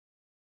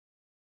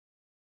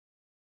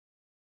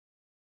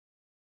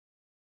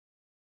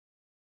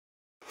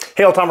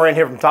Hey all, Tom Moran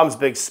here from Tom's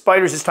Big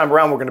Spiders. This time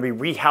around we're going to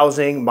be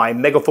rehousing my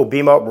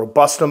Megaphobema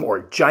robustum,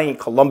 or giant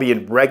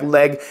Colombian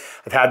redleg.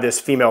 I've had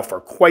this female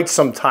for quite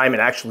some time and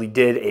actually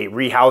did a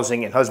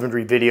rehousing and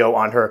husbandry video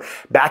on her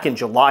back in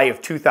July of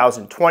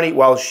 2020.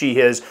 While she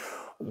has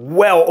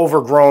well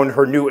overgrown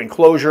her new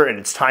enclosure and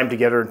it's time to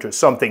get her into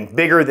something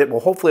bigger that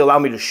will hopefully allow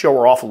me to show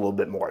her off a little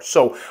bit more.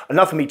 So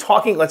enough of me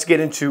talking, let's get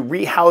into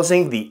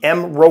rehousing the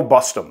M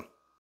robustum.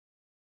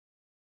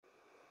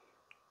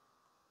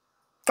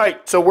 All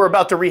right, so we're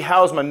about to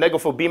rehouse my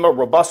Megaphobema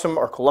robustum,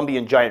 or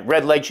Colombian giant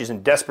redleg. She's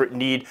in desperate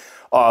need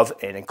of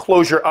an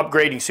enclosure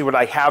upgrade. You can see what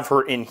I have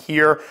her in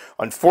here.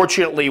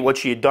 Unfortunately, what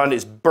she had done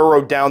is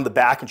burrowed down the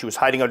back and she was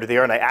hiding under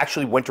there, and I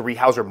actually went to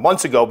rehouse her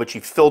months ago, but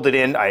she filled it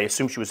in. I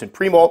assumed she was in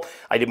pre-molt.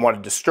 I didn't want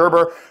to disturb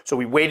her, so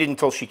we waited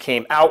until she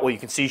came out. Well, you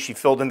can see she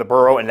filled in the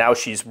burrow, and now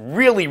she's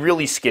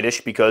really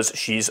skittish because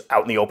she's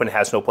out in the open and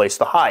has no place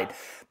to hide.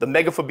 The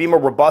Megaphobema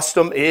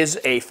robustum is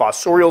a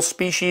fossorial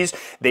species.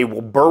 They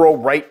will burrow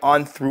right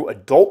on through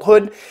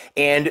adulthood,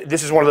 and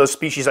this is one of those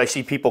species I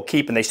see people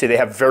keep, and they say they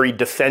have very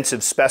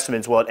defensive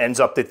specimens. Well, it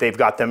ends up that they've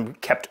got them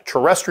kept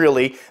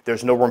terrestrially.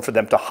 There's no room for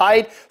them to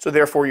hide, so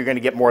therefore you're going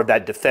to get more of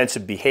that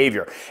defensive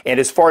behavior. And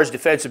as far as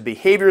defensive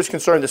behavior is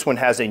concerned, this one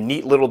has a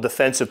neat little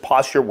defensive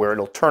posture where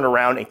it'll turn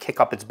around and kick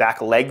up its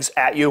back legs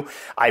at you.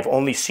 I've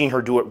only seen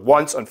her do it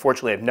once.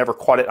 Unfortunately, I've never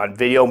caught it on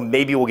video.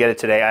 Maybe we'll get it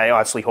today. I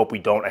honestly hope we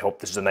don't. I hope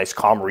this is a nice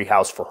calm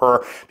rehouse for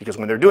her, because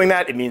when they're doing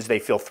that, it means they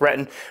feel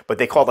threatened, but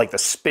they call it like the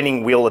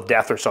spinning wheel of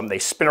death or something. They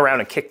spin around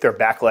and kick their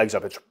back legs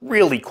up. It's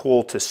really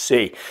cool to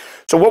see.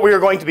 So what we are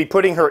going to be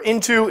putting her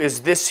into is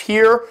this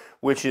here,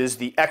 which is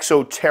the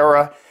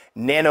Exoterra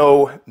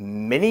Nano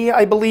Mini,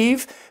 I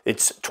believe.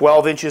 It's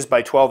 12 inches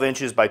by 12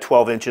 inches by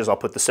 12 inches. I'll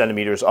put the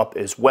centimeters up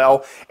as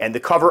well. And the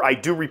cover, I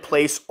do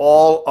replace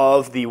all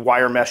of the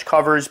wire mesh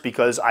covers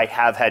because I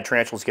have had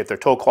tarantulas get their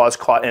toe claws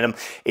caught in them.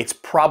 It's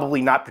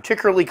probably not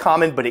particularly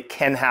common, but it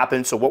can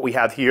happen. So what we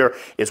have here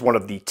is one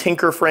of the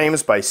Tinker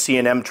frames by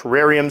C&M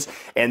Terrariums.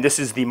 And this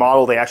is the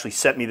model. They actually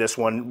sent me this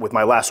one with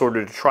my last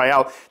order to try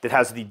out, that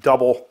has the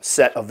double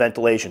set of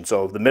ventilation.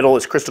 So the middle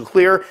is crystal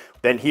clear,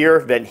 vent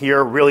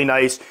here, really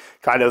nice.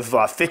 Kind of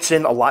fits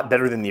in a lot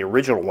better than the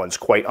original ones,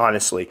 quite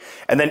honestly.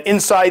 And then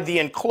inside the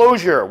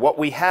enclosure, what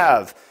we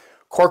have,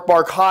 cork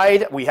bark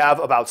hide. We have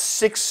about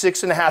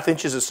 6.5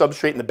 inches of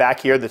substrate in the back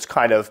here that's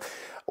kind of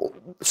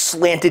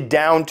slanted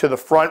down to the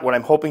front. What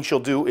I'm hoping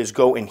she'll do is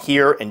go in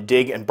here and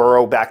dig and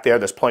burrow back there.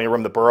 There's plenty of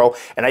room to burrow.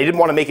 And I didn't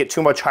want to make it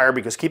too much higher,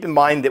 because keep in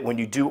mind that when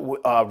you do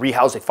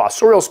rehouse a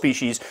fossorial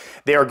species,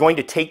 they are going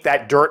to take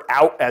that dirt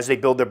out as they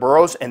build their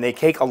burrows, and they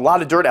take a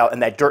lot of dirt out,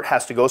 and that dirt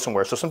has to go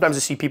somewhere. So sometimes I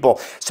see people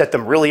set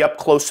them really up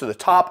close to the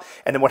top,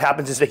 and then what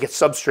happens is they get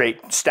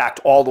substrate stacked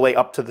all the way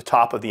up to the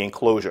top of the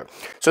enclosure.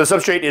 So the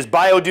substrate is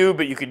BioDo,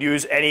 but you could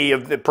use any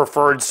of the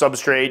preferred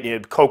substrate, you know,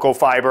 cocoa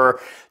fiber,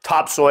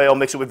 topsoil,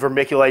 mix it with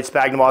vermiculite,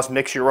 sphagnum moss,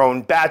 mix your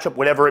own batch up,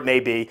 whatever it may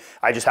be.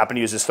 I just happen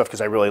to use this stuff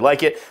because I really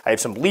like it. I have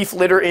some leaf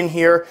litter in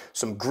here,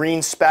 some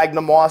green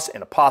sphagnum moss,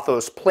 and a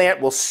pothos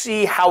plant. We'll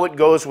see how it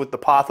goes with the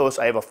pothos.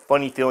 I have a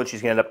funny feeling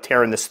she's going to end up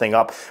tearing this thing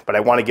up, but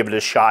I want to give it a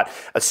shot.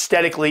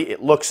 Aesthetically,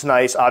 it looks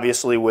nice.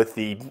 Obviously, with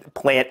the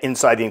plant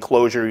inside the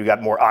enclosure, you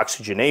got more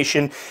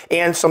oxygenation,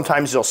 and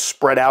sometimes they'll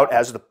spread out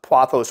as the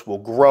pothos will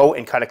grow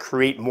and kind of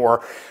create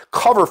more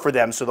cover for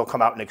them, so they'll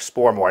come out and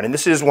explore more. And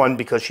this is one,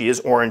 because she is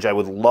orange, I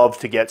would love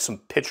to get some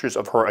pictures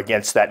of her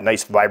against that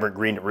nice vibrant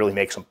green. It really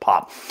makes them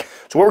pop.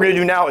 So what we're going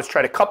to do now is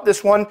try to cup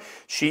this one.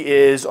 She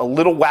is a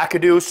little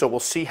wackadoo, so we'll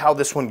see how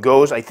this one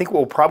goes. I think what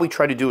we'll probably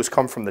try to do is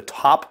come from the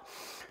top,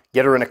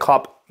 get her in a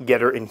cup,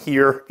 get her in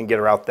here, and get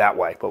her out that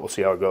way, but we'll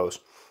see how it goes.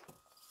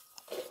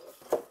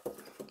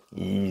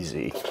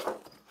 Easy.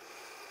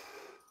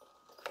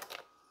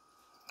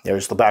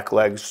 There's the back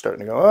legs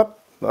starting to go up.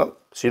 Oh,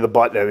 see the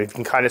butt there. You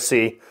can kind of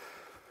see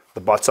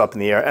the butt's up in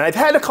the air. And I've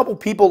had a couple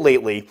people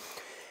lately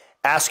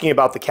asking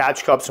about the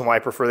catch cups and why I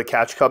prefer the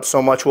catch cups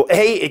so much. Well,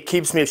 A, it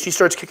keeps me, if she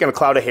starts kicking a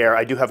cloud of hair,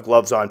 I do have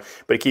gloves on,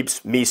 but it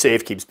keeps me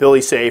safe, keeps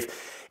Billy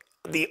safe.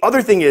 The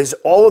other thing is,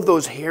 all of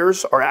those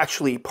hairs are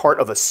actually part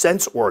of a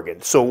sense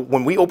organ. So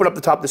when we open up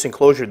the top of this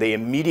enclosure, they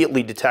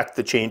immediately detect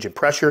the change in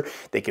pressure.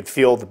 They can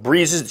feel the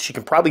breezes. She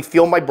can probably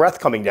feel my breath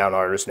coming down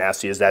on her, as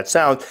nasty as that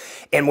sounds.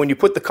 And when you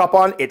put the cup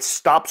on, it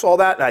stops all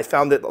that. And I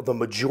found that the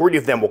majority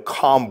of them will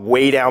calm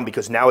way down,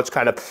 because now it's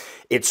kind of,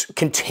 it's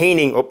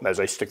containing, oh, as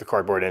I stick the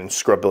cardboard in and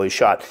scrub Billy's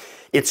shot,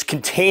 it's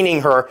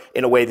containing her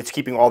in a way that's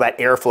keeping all that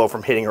airflow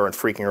from hitting her and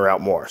freaking her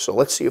out more. So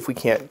let's see if we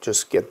can't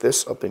just get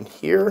this up in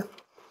here.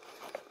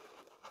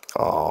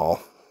 Oh,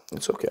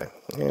 it's okay.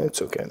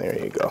 It's okay. There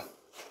you go.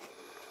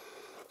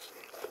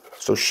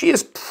 So she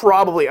is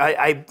probably,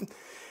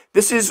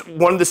 this is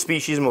one of the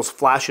species, and we'll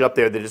flash it up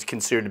there, that is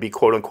considered to be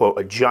quote-unquote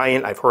a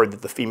giant. I've heard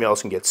that the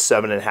females can get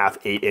 7.5,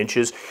 8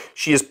 inches.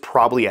 She is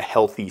probably a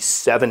healthy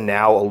 7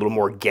 now, a little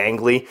more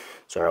gangly.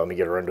 Sorry, let me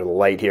get her under the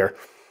light here.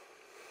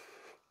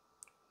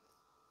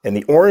 And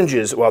the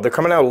oranges, well, they're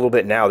coming out a little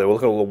bit now. They were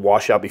looking a little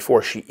washed out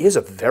before. She is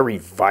a very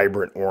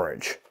vibrant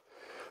orange.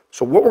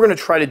 So what we're going to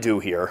try to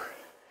do here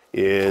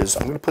is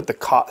I'm going to put the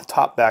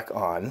top back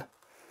on.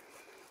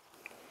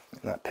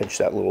 Not pinch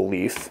that little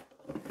leaf.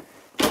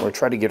 We're going to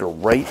try to get her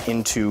right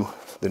into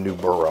the new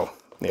burrow.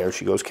 There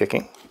she goes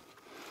kicking.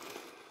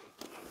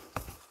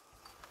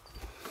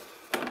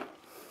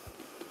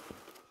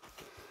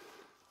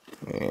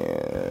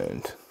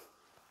 And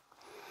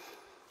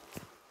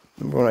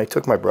remember when I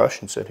took my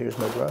brush and said, here's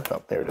my brush?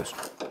 Oh, there it is.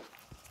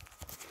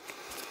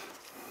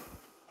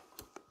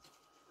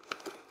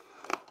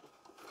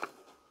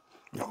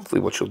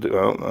 Hopefully what she'll do,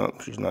 oh, no,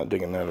 she's not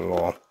digging that at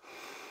all.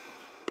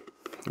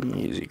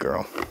 Easy,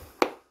 girl.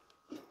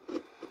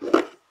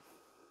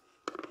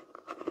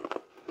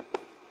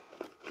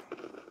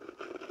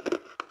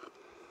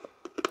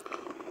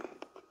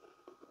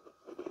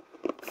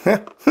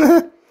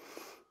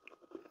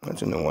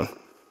 That's a new one.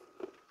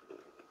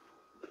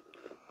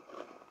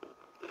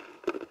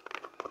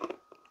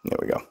 There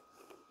we go.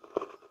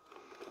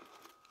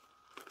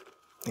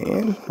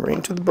 And right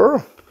into the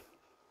burrow.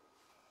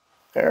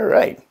 All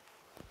right.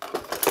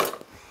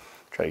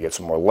 Try to get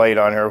some more light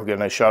on her. We'll get a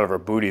nice shot of her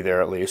booty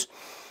there at least.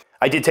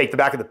 I did take the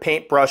back of the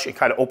paintbrush and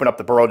kind of open up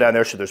the burrow down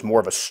there so there's more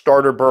of a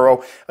starter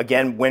burrow.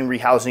 Again, when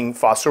rehousing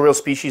fossorial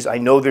species, I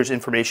know there's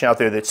information out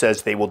there that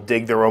says they will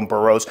dig their own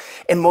burrows,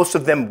 and most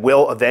of them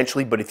will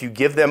eventually, but if you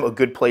give them a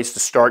good place to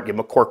start, give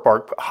them a cork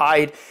bark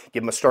hide,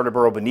 give them a starter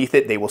burrow beneath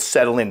it, they will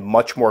settle in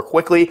much more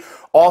quickly.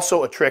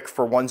 Also a trick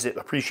for ones that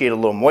appreciate a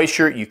little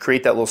moisture, you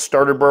create that little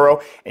starter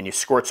burrow and you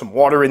squirt some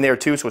water in there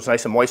too, so it's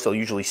nice and moist. They'll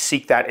usually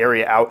seek that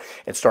area out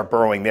and start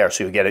burrowing there,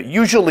 so you'll get it.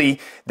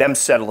 Usually them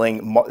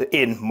settling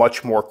in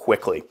much more quickly.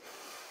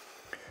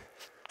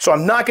 So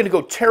I'm not going to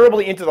go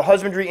terribly into the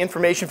husbandry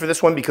information for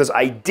this one because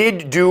I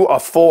did do a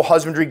full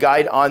husbandry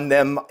guide on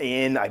them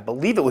in, I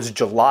believe it was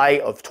July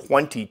of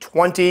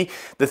 2020.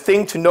 The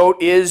thing to note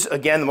is,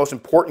 again, the most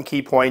important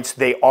key points,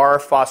 they are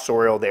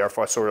fossorial. They are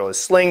fossorial as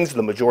slings.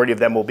 The majority of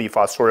them will be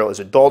fossorial as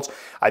adults.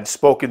 I've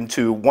spoken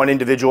to one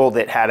individual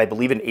that had, I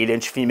believe, an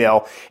 8-inch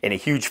female in a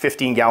huge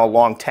 15-gallon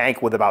long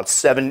tank with about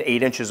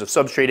 7-8 inches of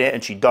substrate in it,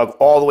 and she dug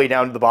all the way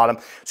down to the bottom.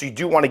 So you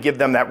do want to give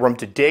them that room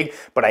to dig,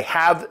 but I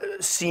have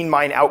seen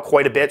mine out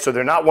quite a bit. So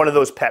they're not one of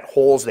those pet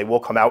holes. They will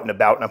come out and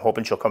about, and I'm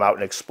hoping she'll come out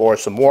and explore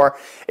some more.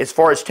 As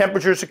far as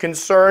temperatures are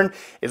concerned,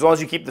 as long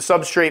as you keep the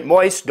substrate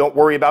moist, don't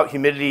worry about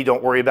humidity,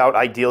 don't worry about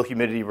ideal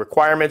humidity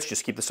requirements,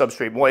 just keep the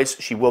substrate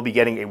moist. She will be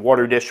getting a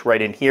water dish right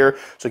in here,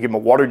 so give them a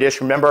water dish.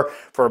 Remember,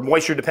 for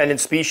moisture-dependent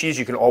species,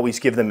 you can always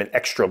give them an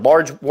extra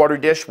large water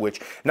dish,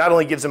 which not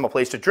only gives them a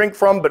place to drink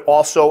from, but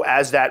also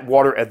as that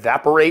water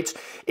evaporates,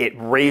 it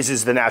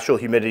raises the natural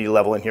humidity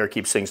level in here,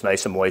 keeps things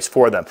nice and moist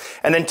for them.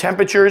 And then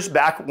temperatures,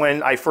 back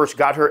when I first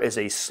got her as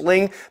a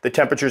sling, the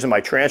temperatures in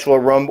my tarantula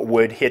room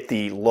would hit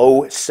the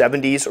low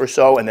 70s or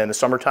so, and then the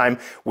summertime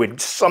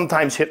would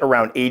sometimes hit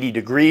around 80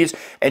 degrees,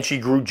 and she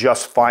grew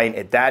just fine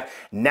at that.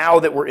 Now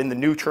that we're in the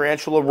new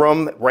tarantula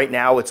room, right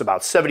now it's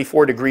about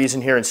 74 degrees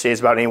in here and stays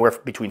about anywhere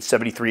between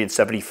 73 and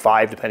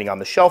 75 depending on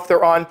the shelf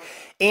they're on.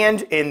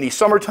 And in the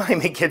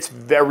summertime it gets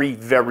very,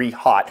 very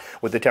hot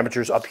with the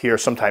temperatures up here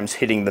sometimes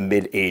hitting the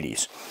mid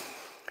 80s.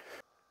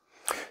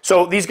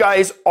 So these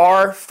guys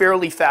are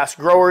fairly fast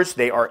growers.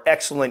 They are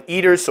excellent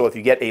eaters. So if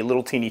you get a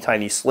little teeny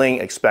tiny sling,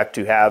 expect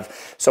to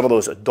have some of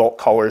those adult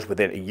colors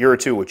within a year or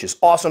two, which is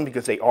awesome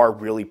because they are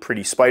really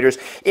pretty spiders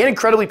and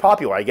incredibly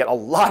popular. I get a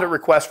lot of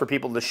requests for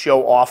people to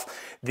show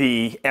off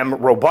the M.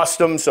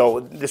 robustum.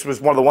 So this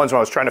was one of the ones when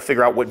I was trying to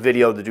figure out what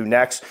video to do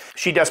next.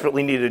 She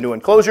desperately needed a new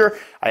enclosure.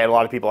 I had a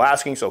lot of people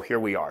asking, so here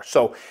we are.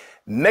 So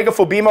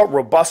Megaphobema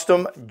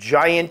robustum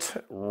giant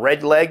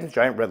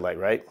redleg,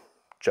 right?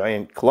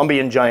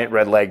 Colombian giant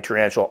redleg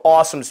tarantula,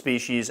 awesome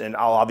species, and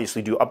I'll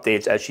obviously do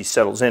updates as she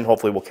settles in.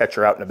 Hopefully we'll catch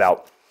her out and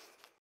about.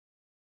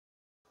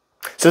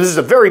 So this is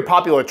a very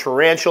popular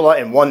tarantula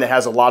and one that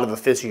has a lot of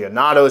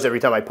aficionados. Every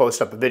time I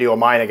post up a video of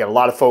mine, I get a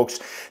lot of folks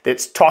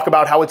that talk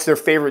about how it's their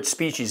favorite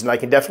species, and I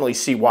can definitely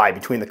see why.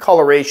 Between the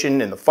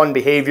coloration and the fun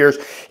behaviors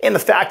and the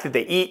fact that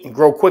they eat and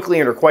grow quickly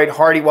and are quite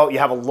hardy, well, you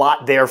have a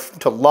lot there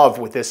to love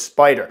with this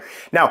spider.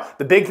 Now,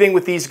 the big thing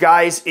with these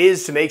guys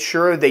is to make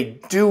sure they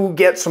do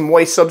get some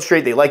moist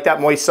substrate. They like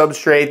that moist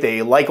substrate.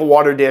 They like a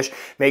water dish.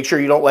 Make sure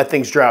you don't let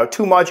things dry out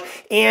too much,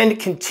 and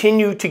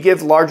continue to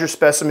give larger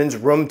specimens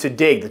room to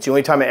dig. That's the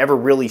only time I ever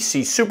really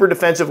see super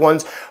defensive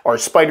ones are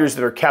spiders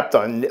that are kept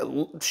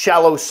on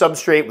shallow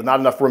substrate with not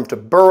enough room to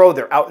burrow.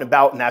 They're out and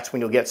about, and that's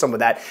when you'll get some of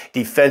that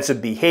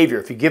defensive behavior.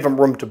 If you give them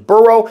room to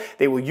burrow,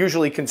 they will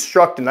usually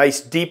construct a nice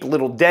deep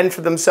little den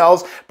for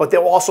themselves, but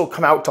they'll also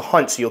come out to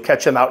hunt, so you'll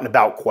catch them out and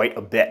about quite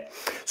a bit.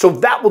 So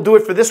that will do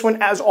it for this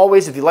one. As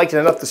always, if you liked it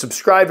enough to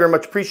subscribe, very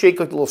much appreciate.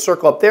 Click the little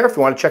circle up there. If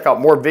you want to check out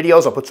more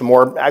videos, I'll put some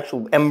more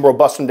actual M.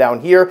 robustum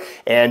down here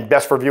and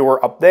best for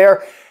viewer up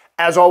there.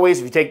 As always,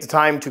 if you take the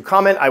time to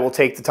comment, I will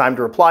take the time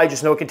to reply.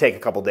 Just know it can take a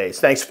couple days.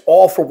 Thanks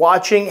all for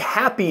watching.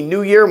 Happy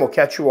New Year, and we'll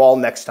catch you all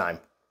next time.